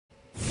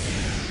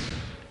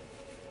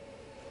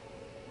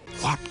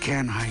What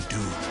can I do?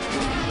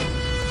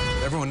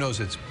 Everyone knows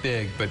it's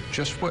big, but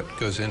just what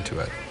goes into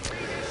it?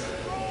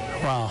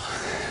 Well,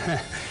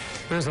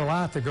 there's a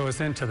lot that goes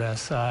into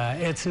this.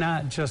 It's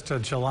not just a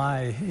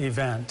July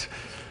event.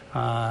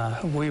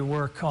 We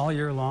work all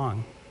year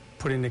long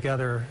putting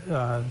together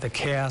the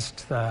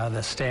cast,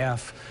 the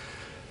staff.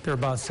 There are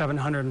about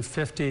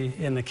 750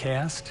 in the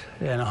cast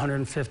and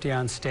 150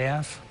 on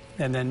staff,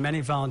 and then many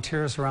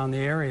volunteers around the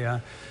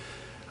area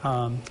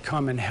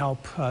come and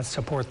help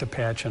support the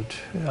pageant.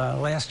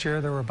 Last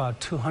year there were about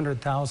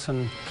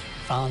 200,000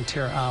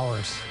 volunteer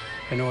hours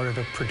in order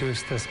to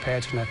produce this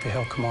pageant at the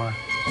Hill Cumorah.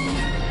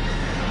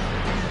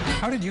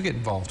 How did you get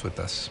involved with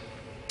this?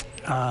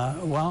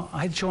 Well,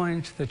 I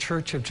joined the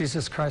Church of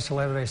Jesus Christ of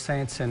Latter-day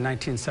Saints in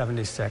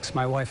 1976,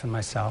 my wife and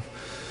myself.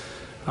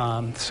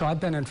 So I've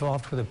been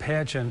involved with the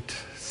pageant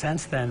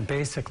since then,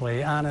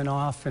 basically, on and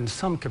off in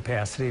some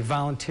capacity,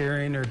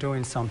 volunteering or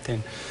doing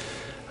something.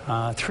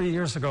 3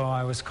 years ago,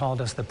 I was called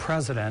as the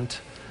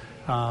president,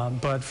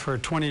 but for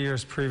 20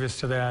 years previous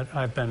to that,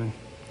 I've been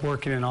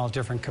working in all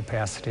different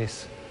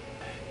capacities.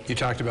 You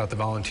talked about the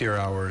volunteer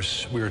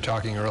hours. We were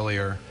talking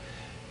earlier.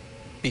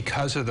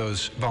 Because of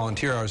those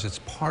volunteer hours, it's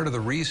part of the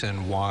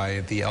reason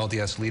why the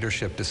LDS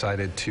leadership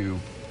decided to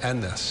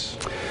end this.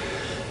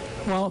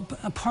 Well,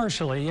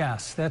 partially,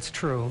 yes, that's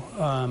true.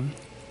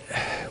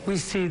 We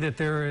see that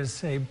there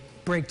is a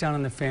breakdown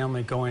in the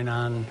family going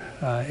on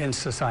in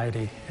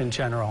society in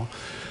general.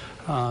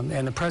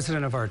 And the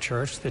president of our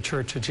church, the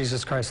Church of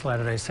Jesus Christ of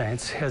Latter-day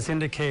Saints, has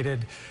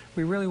indicated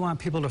we really want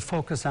people to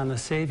focus on the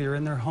Savior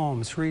in their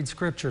homes, read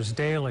scriptures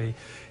daily,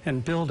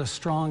 and build a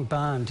strong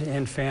bond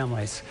in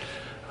families.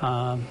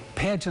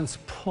 Pageants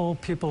pull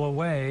people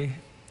away,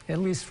 at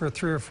least for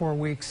 3 or 4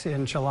 weeks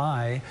in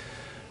July,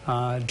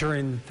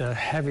 during the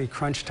heavy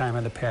crunch time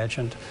of the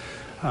pageant.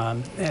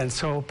 And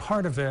so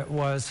part of it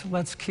was,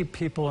 let's keep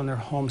people in their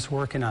homes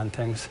working on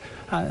things.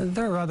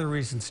 There are other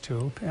reasons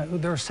too.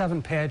 There are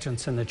 7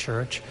 pageants in the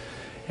church,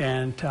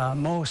 and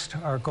most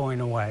are going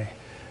away.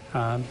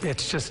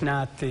 It's just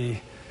not the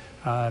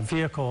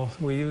vehicle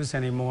we use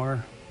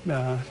anymore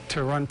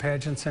to run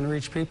pageants and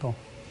reach people.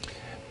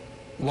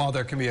 While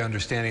there can be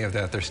understanding of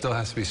that, there still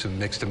has to be some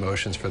mixed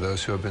emotions for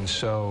those who have been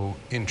so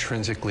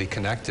intrinsically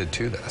connected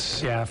to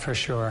this. Yeah, for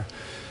sure.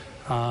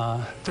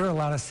 There are a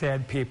lot of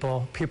sad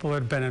people who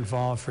have been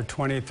involved for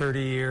 20, 30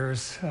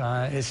 years.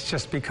 It's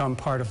just become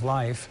part of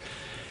life.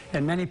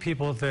 And many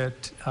people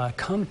that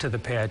come to the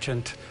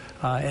pageant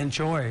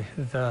enjoy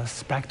the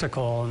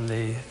spectacle and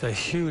the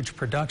huge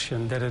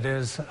production that it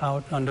is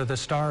out under the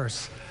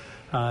stars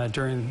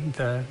during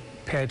the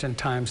pageant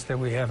times that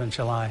we have in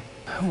July.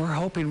 We're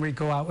hoping we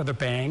go out with a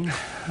bang.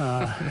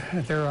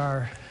 There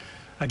are,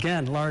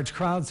 again, large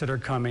crowds that are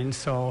coming,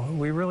 so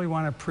we really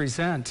want to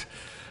present.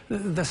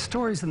 The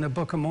stories in the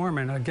Book of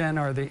Mormon, again,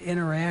 are the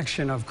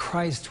interaction of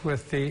Christ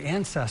with the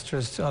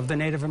ancestors of the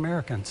Native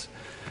Americans.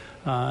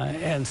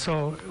 And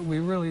so we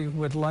really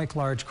would like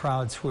large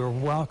crowds. We're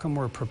welcome,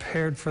 we're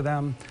prepared for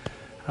them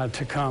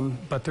to come,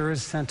 but there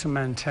is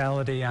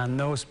sentimentality on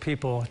those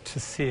people to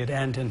see it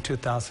end in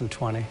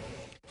 2020.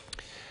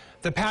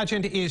 The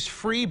pageant is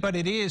free, but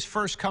it is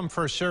first come,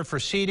 first serve for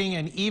seating,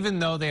 and even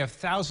though they have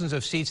thousands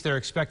of seats, they're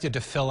expected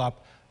to fill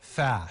up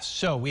fast.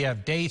 So we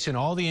have dates and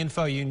all the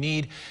info you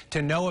need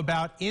to know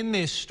about in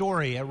this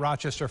story at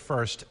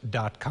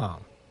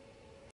rochesterfirst.com.